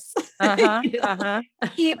force. Uh-huh. You know? Uh-huh.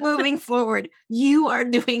 Keep moving forward. You are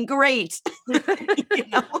doing great. You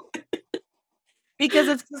know? Because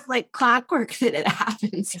it's just like clockwork that it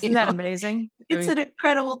happens. Isn't that amazing? It's an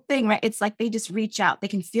incredible thing, right? It's like they just reach out. They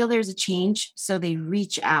can feel there's a change, so they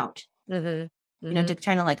reach out, Mhm. to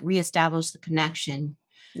kind of like reestablish the connection.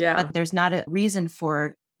 Yeah. But there's not a reason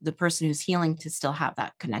for the person who's healing to still have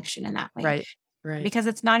that connection in that way. Right. Right. Because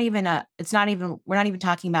we're not even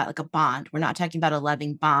talking about like a bond. We're not talking about a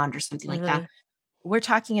loving bond or something like that. We're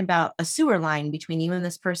talking about a sewer line between you and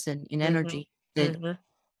this person in energy that Mhm.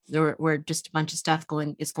 where just a bunch of stuff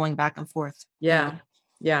going back and forth. Yeah.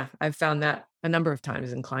 Yeah. I've found that a number of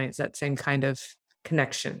times in clients, that same kind of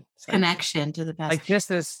connection. It's like, Connection to the past. like just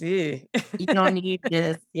this. You don't need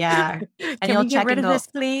this. Yeah. And Can you'll we check get rid and of go, this,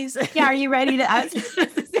 please? yeah, are you ready to that's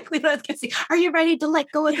exactly what I was gonna say. Are you ready to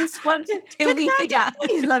let go of this one? Good night. Yeah.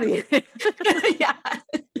 Please, love you. Yeah.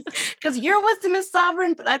 Because your wisdom is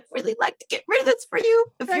sovereign, but I'd really like to get rid of this for you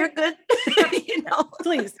if you're Right. good. You know,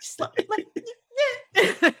 Please, just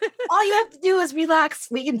all you have to do is relax.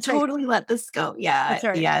 We can That's right. totally let this go. Yeah. That's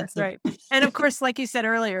right. Yeah. That's right. And of course, like you said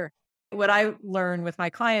earlier, what I learn with my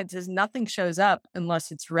clients is nothing shows up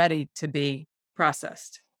unless it's ready to be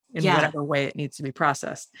processed in Yeah. whatever way it needs to be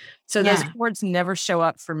processed. So those Yeah. words never show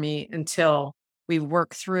up for me until we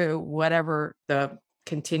work through whatever the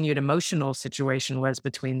continued emotional situation was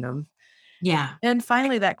between them. Yeah. And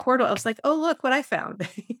finally, that quarter, I was like, oh, look what I found.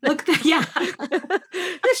 Look, yeah.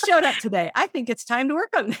 This showed up today. I think it's time to work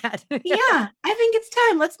on that. Yeah. I think it's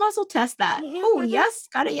time. Let's muscle test that. Mhm, Oh, mhm, yes.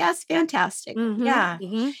 Got it. Yes. Fantastic. mhm, Yeah.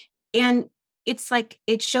 mhm. And it's like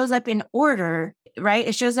it shows up in order, right?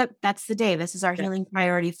 It shows up. That's the day. This is our Yeah, healing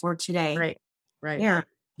priority for today. right, right. Yeah.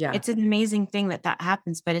 Yeah, It's an amazing thing that that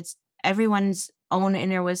happens, but it's everyone's own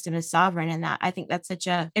inner wisdom is sovereign in that. I think that's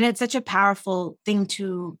and it's such a powerful thing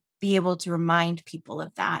to be able to remind people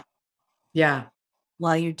of that yeah,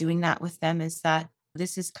 while you're doing that with them is that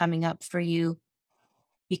this is coming up for you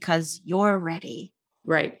because you're ready.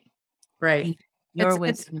 right, right. You- Your It's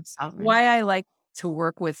wisdom is sovereign. why I like to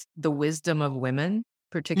work with the wisdom of women, Mhm.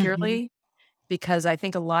 particularly because I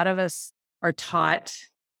think a lot of us are taught,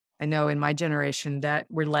 I know in my generation, that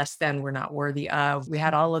we're less than, we're not worthy of. We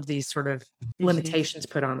had all of these sort of Mhm. limitations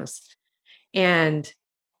put on us. And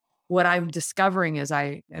what I'm discovering as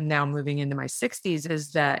I am now moving into my 60s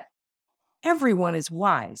is that everyone is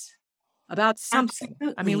wise about something. I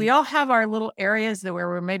mean, we Absolutely. all have our little areas that where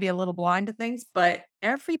we're maybe a little blind to things, but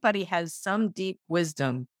everybody has some deep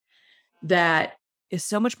wisdom that is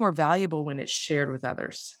so much more valuable when it's shared with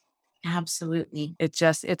others. Absolutely. It's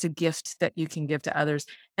a gift that you can give to others.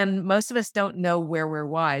 And most of us don't know where we're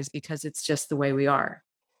wise because it's just the way we are.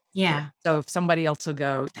 Yeah. So if somebody else will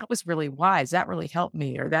go, that was really wise. That really helped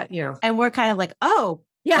me. Or that, And we're kind of like, oh,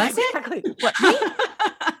 yeah, was it? exactly. What me?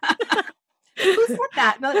 Who said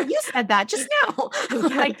that? No, you said that just now.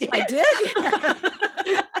 I did. I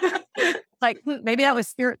did. Like maybe that was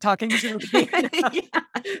spirit talking to me. Yeah.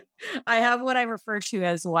 I have what I refer to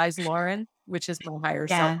as wise Lauren, which is my higher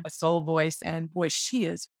self, Yeah. a soul voice. And boy,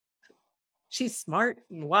 she's smart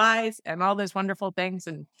and wise and all those wonderful things.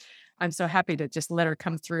 And I'm so happy to just let her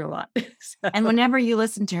come through a lot. And So, whenever you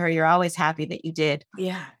listen to her, you're always happy that you did.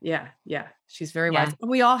 yeah, yeah, yeah. She's very wise. Yeah. And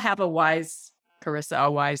we all have a wise Carissa, a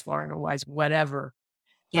wise Lauren, a wise whatever.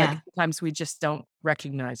 But Yeah. sometimes we just don't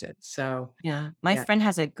recognize it. So Yeah. My yeah. friend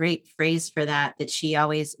has a great phrase for that, that she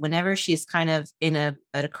always, whenever she's kind of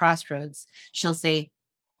at a crossroads, she'll say,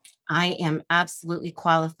 I am absolutely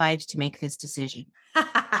qualified to make this decision.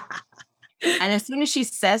 And as soon as she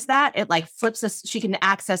says that, it like flips us, she can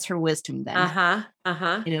access her wisdom then, Uh-huh.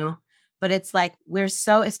 Uh-huh. you know? But it's like we're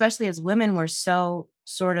so, especially as women, we're so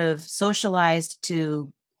sort of socialized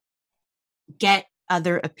to get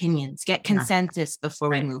other opinions, get Yeah. consensus before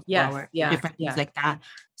we Right. move Yes. forward, Yeah. different things Yeah. like that.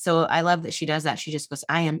 So I love that she does that. She just goes,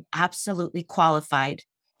 I am absolutely qualified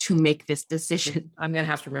to make this decision. I'm gonna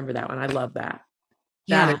have to remember that one. I love that.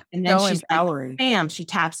 That is Yeah. And then so she's like, empowering. bam, she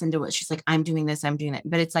taps into it. She's like, I'm doing this, I'm doing that.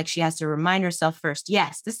 But it's like she has to remind herself first,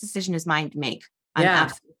 yes, this decision is mine to make. I'm Yeah.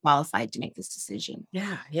 absolutely qualified to make this decision.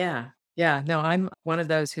 Yeah. Yeah. Yeah. No, I'm one of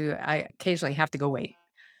those who I occasionally have to go, wait,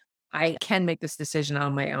 I can make this decision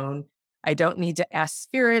on my own. I don't need to ask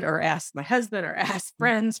spirit or ask my husband or ask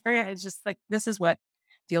friends. It's just like, this is what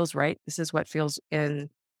feels right. This is what feels in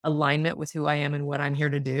alignment with who I am and what I'm here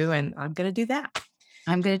to do. And I'm going to do that.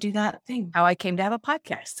 I'm going to do that thing, How I came to have a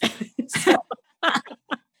podcast. So,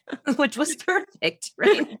 which was perfect,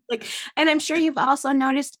 right? Like, and I'm sure you've also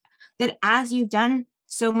noticed that as you've done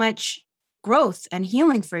so much growth and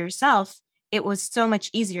healing for yourself, it was so much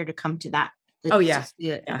easier to come to that. oh, yeah.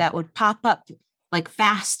 That would pop up like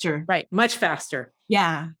faster. Right. Much faster.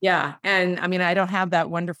 Yeah. Yeah. And I mean, I don't have that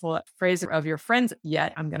wonderful phrase of your friends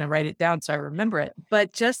yet. I'm going to write it down so I remember it.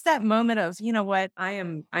 But just that moment of, you know what,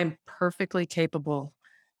 I'm perfectly capable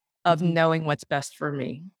of Mhm. knowing what's best for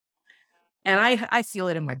me. And I feel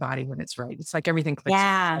it in my body when it's right. It's like everything clicks.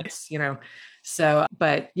 Yeah. So,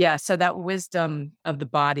 but yeah, so that wisdom of the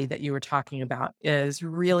body that you were talking about is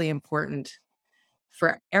really important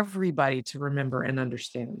for everybody to remember and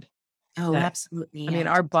understand. Oh, That absolutely. I mean,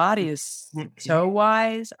 Yeah. our body is Connected. so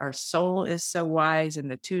wise, our soul is so wise, and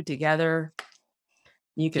the two together,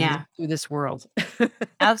 you can Yeah. move through this world.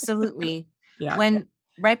 Absolutely. Yeah. When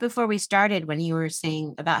right before we started, when you were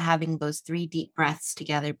saying about having those 3 deep breaths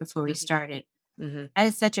together before we Mhm. started, Mhm. that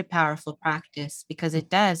is such a powerful practice because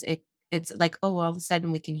it's like, oh, all of a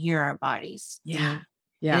sudden we can hear our bodies, you know, Yeah. and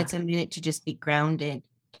Yeah. it's a minute to just be grounded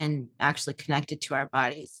and actually connected to our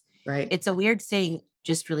bodies. Right. It's a weird thing,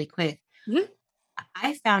 just really quick. Mhm.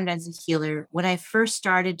 I found as a healer, when I first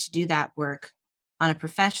started to do that work on a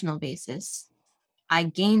professional basis, I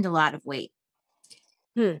gained a lot of weight.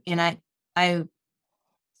 And I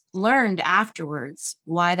learned afterwards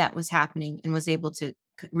why that was happening and was able to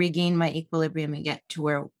regain my equilibrium and get to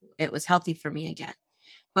where it was healthy for me again.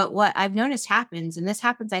 But what I've noticed happens, and this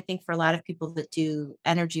happens, I think, for a lot of people that do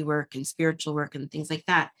energy work and spiritual work and things like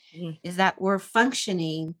that, is that we're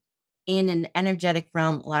functioning in an energetic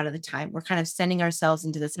realm a lot of the time. We're kind of sending ourselves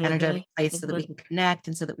into this energetic place so that we can connect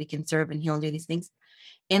and so that we can serve and heal and do these things.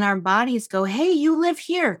 And our bodies go, hey, you live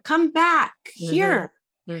here, come back here.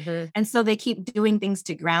 And so they keep doing things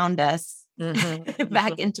to ground us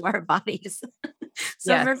back into our bodies.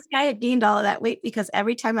 So yes. I had gained all of that weight because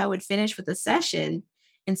every time I would finish with a session,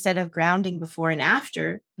 instead of grounding before and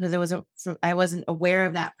after, I wasn't aware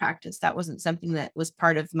of that practice. That wasn't something that was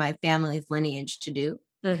part of my family's lineage to do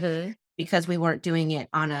because we weren't doing it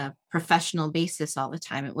on a professional basis all the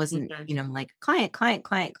time. It wasn't, like client.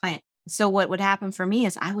 So what would happen for me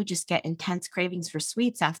is I would just get intense cravings for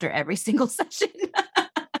sweets after every single session.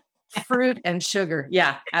 Fruit and sugar.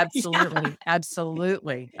 Yeah, absolutely. Yeah.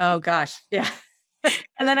 Absolutely. Oh gosh. Yeah.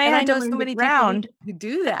 And then I know so many people who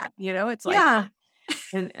do that, it's like,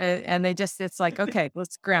 and they just, it's like, okay,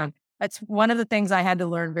 let's ground. That's one of the things I had to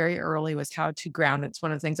learn very early was how to ground. It's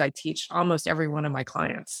one of the things I teach almost every one of my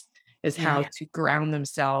clients is how to ground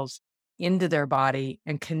themselves into their body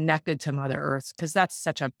and connected to Mother Earth, because that's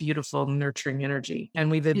such a beautiful, nurturing energy.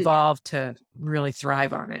 And we've evolved to really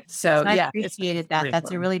thrive on it. So I appreciated that.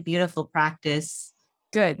 That's a really beautiful practice.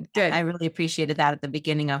 Good. I really appreciated that at the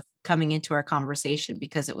beginning of coming into our conversation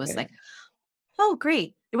because it was like, oh,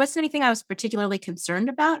 great. There wasn't anything I was particularly concerned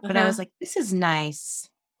about, but I was like, this is nice.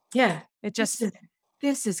 Yeah. It just,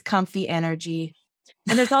 this is comfy energy.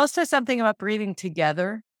 And there's also something about breathing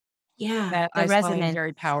together. Yeah. That the resonance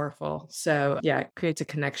very powerful. So it creates a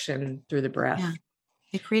connection through the breath. Yeah.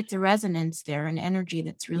 It creates a resonance there, an energy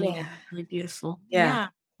that's really, really beautiful. Yeah.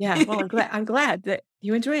 Well, I'm glad that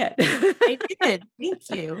you enjoy it. I did. Thank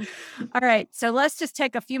you. All right. So let's just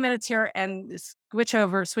take a few minutes here and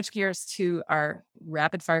switch gears to our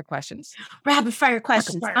rapid fire questions.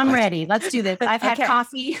 I'm ready. Let's do this. I've had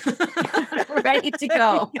coffee. Ready to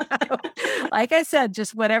go. Like I said,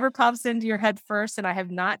 just whatever pops into your head first. And I have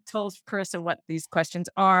not told Carissa what these questions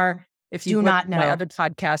are. If you do not know my other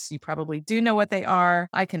podcasts, you probably do know what they are.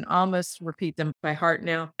 I can almost repeat them by heart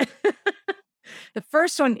now. The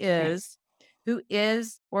first one is, who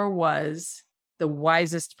is or was the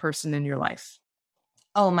wisest person in your life?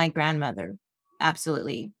 Oh, my grandmother.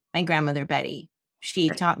 Absolutely. My grandmother, Betty. She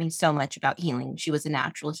taught me so much about healing. She was a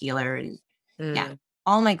natural healer. And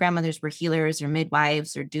all my grandmothers were healers or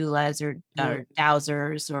midwives or doulas or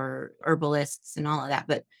dowsers or herbalists and all of that.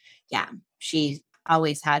 But she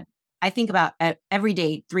always had, I think about every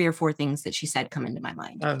day, 3 or 4 things that she said come into my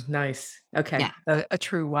mind. Oh, nice. Okay. Yeah. A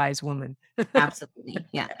true wise woman. Absolutely.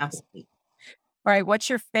 Yeah, absolutely. All right. What's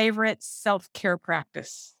your favorite self-care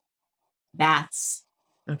practice? Baths.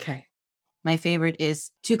 Okay. My favorite is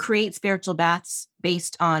to create spiritual baths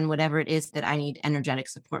based on whatever it is that I need energetic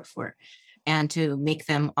support for, and to make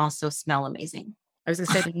them also smell amazing. I was going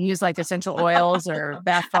to say, do you use like essential oils or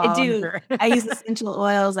bath bombs? I do. I use essential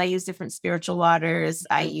oils. I use different spiritual waters.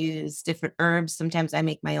 I use different herbs. Sometimes I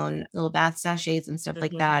make my own little bath sachets and stuff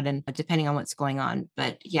like that. And depending on what's going on.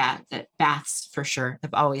 But the baths for sure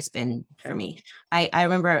have always been for me. I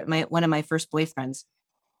remember one of my first boyfriends,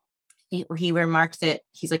 he remarked that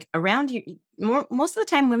he's like, around you, most of the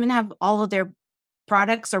time women have all of their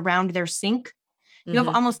products around their sink. You have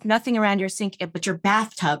almost nothing around your sink, but your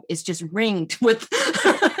bathtub is just ringed with,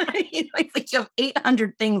 it's like you have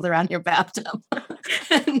 800 things around your bathtub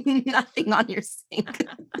and nothing on your sink.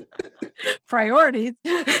 Priorities.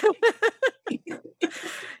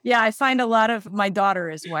 I find a lot of, my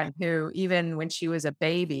daughter is one who, even when she was a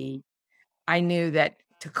baby, I knew that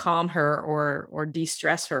to calm her or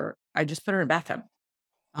de-stress her, I just put her in a bathtub.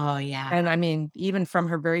 Oh, yeah. And I mean, even from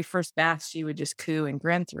her very first bath, she would just coo and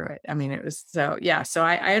grin through it. I mean, it was so, So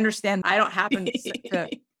I understand. I don't happen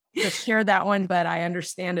to share that one, but I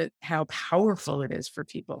understand it, how powerful it is for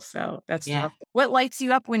people. So that's tough. What lights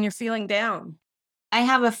you up when you're feeling down? I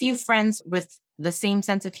have a few friends with the same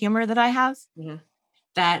sense of humor that I have,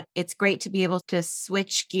 that it's great to be able to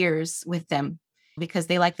switch gears with them because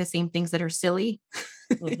they like the same things that are silly.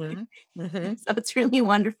 So it's really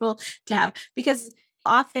wonderful to have, because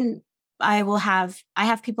often I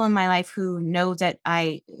have people in my life who know that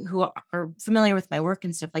who are familiar with my work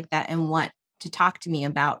and stuff like that and want to talk to me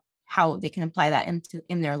about how they can apply that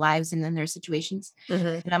in their lives and in their situations.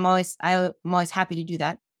 And I'm always happy to do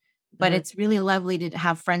that. But Mhm. it's really lovely to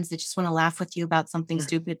have friends that just want to laugh with you about something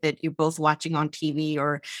stupid that you're both watching on TV,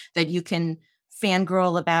 or that you can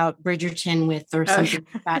fangirl about Bridgerton with, or Oh, something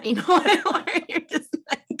like that, where you're just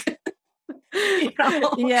like, you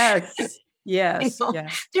know, yes. you Yes. know, Yeah.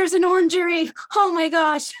 there's an orangery. Oh my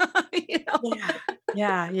gosh. you know. Yeah.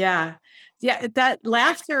 Yeah. Yeah. Yeah. That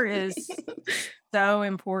laughter is so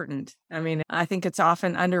important. I mean, I think it's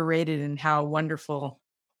often underrated in how wonderful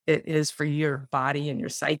it is for your body and your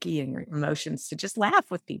psyche and your emotions to just laugh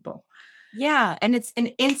with people. Yeah, and it's an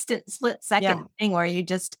instant split Yeah. second thing where you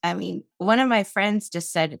just, I mean, one of my friends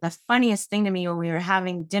just said the funniest thing to me when we were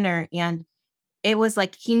having dinner, and it was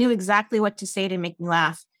like he knew exactly what to say to make me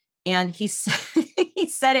laugh. And he said, he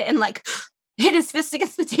said it and like hit his fist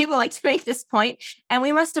against the table like to make this point. And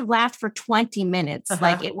we must have laughed for 20 minutes.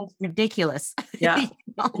 Like Uh-huh. it was ridiculous. Yeah.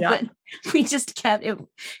 Yeah. But we just kept it.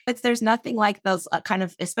 It's there's nothing like those kind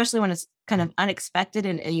of, especially when it's kind of unexpected,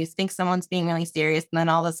 and you think someone's being really serious, and then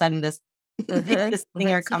all of a sudden this Mhm. this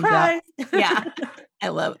stinger comes out. Surprise. Yeah. I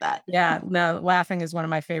love that. Yeah. No, laughing is one of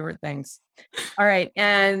my favorite things. All right.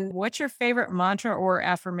 And what's your favorite mantra or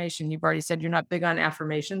affirmation? You've already said you're not big on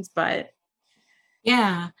affirmations, but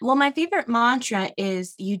Yeah. Well, my favorite mantra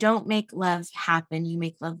is you don't make love happen, you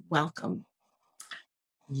make love welcome.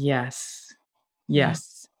 yes. Yeah.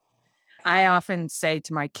 Yes. I often say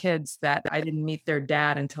to my kids that I didn't meet their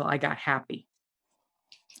dad until I got happy.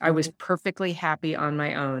 I was perfectly happy on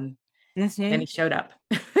my own, and he Mhm. showed up.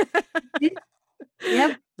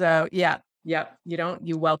 Yep. So, yeah, yep,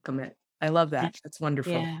 you welcome it. I love Yeah. that. That's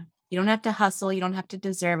wonderful. Yeah. You don't have to hustle, you don't have to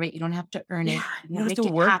deserve it, you don't have to earn Yeah, it. you You don't have make to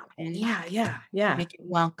it work. happen. Yeah, yeah, You yeah, make it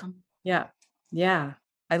welcome. yeah, yeah.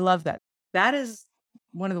 I love that. That is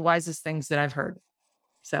one of the wisest things that I've heard.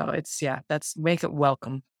 So it's that's make it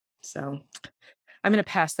welcome. So I'm gonna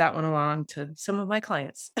pass that one along to some of my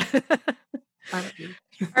clients. All Love you.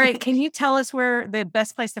 right, can you tell us where the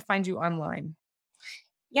best place to find you online?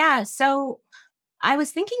 Yeah, so I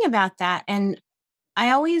was thinking about that, and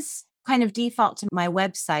I always kind of default to my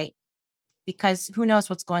website, because who knows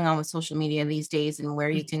what's going on with social media these days, and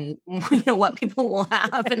where you can, what people will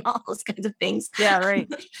have and all those kinds of things. Yeah, right.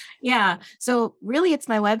 Yeah. So really it's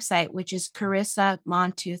my website, which is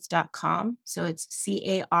carissamontooth.com. So it's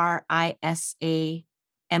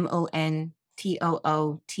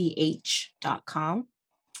CARISSAMONTOOTH.com.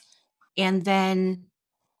 And then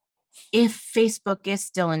if Facebook is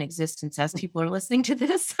still in existence as people are listening to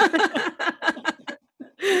this,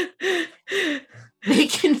 they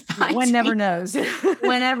can find One never me knows.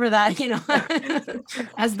 whenever that,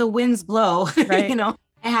 as the winds blow, Right.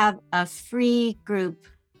 I have a free group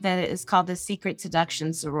that is called the Secret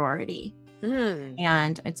Seduction Sorority, Mm.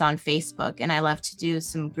 and it's on Facebook. And I love to do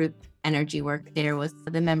some group energy work there with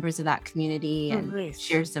the members of that community Oh, and nice.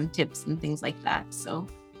 share some tips and things like that. So,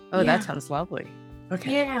 Oh, yeah. that sounds lovely.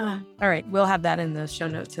 Okay. Yeah. All right. We'll have that in the show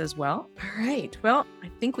notes as well. All right. Well, I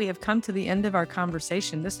think we have come to the end of our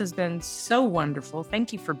conversation. This has been so wonderful.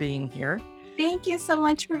 Thank you for being here. Thank you so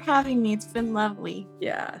much for having me. It's been lovely.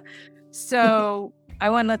 Yeah. So I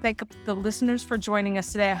want to thank the listeners for joining us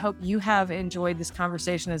today. I hope you have enjoyed this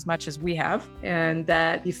conversation as much as we have, and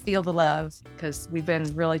that you feel the love, because we've been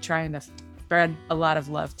really trying to spread a lot of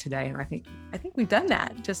love today. And I think we've done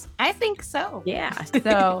that. I think so. Yeah.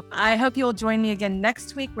 So I hope you'll join me again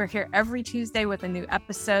next week. We're here every Tuesday with a new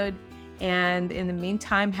episode. And in the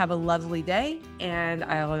meantime, have a lovely day. And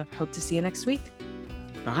I'll hope to see you next week.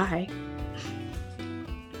 Bye.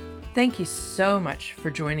 Thank you so much for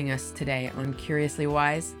joining us today on Curiously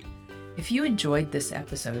Wise. If you enjoyed this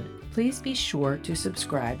episode, please be sure to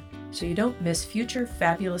subscribe so you don't miss future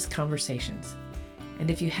fabulous conversations. And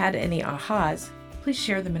if you had any ahas, please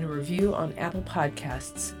share them in a review on Apple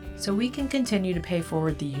Podcasts so we can continue to pay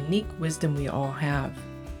forward the unique wisdom we all have.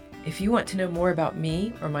 If you want to know more about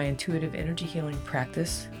me or my intuitive energy healing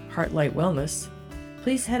practice, Heartlight Wellness,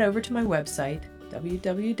 please head over to my website,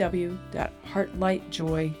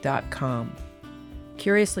 www.heartlightjoy.com.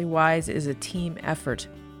 Curiously Wise is a team effort.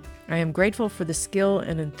 I am grateful for the skill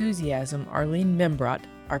and enthusiasm Arlene Membrot,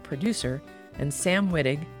 our producer, and Sam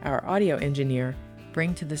Wittig, our audio engineer,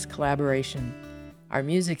 bring to this collaboration. Our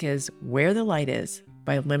music is Where the Light Is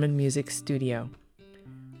by Lemon Music Studio.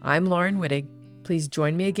 I'm Lauren Wittig. Please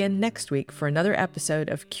join me again next week for another episode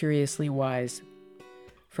of Curiously Wise.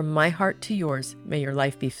 From my heart to yours, may your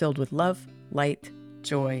life be filled with love, light,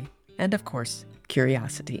 joy, and of course,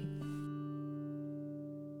 curiosity.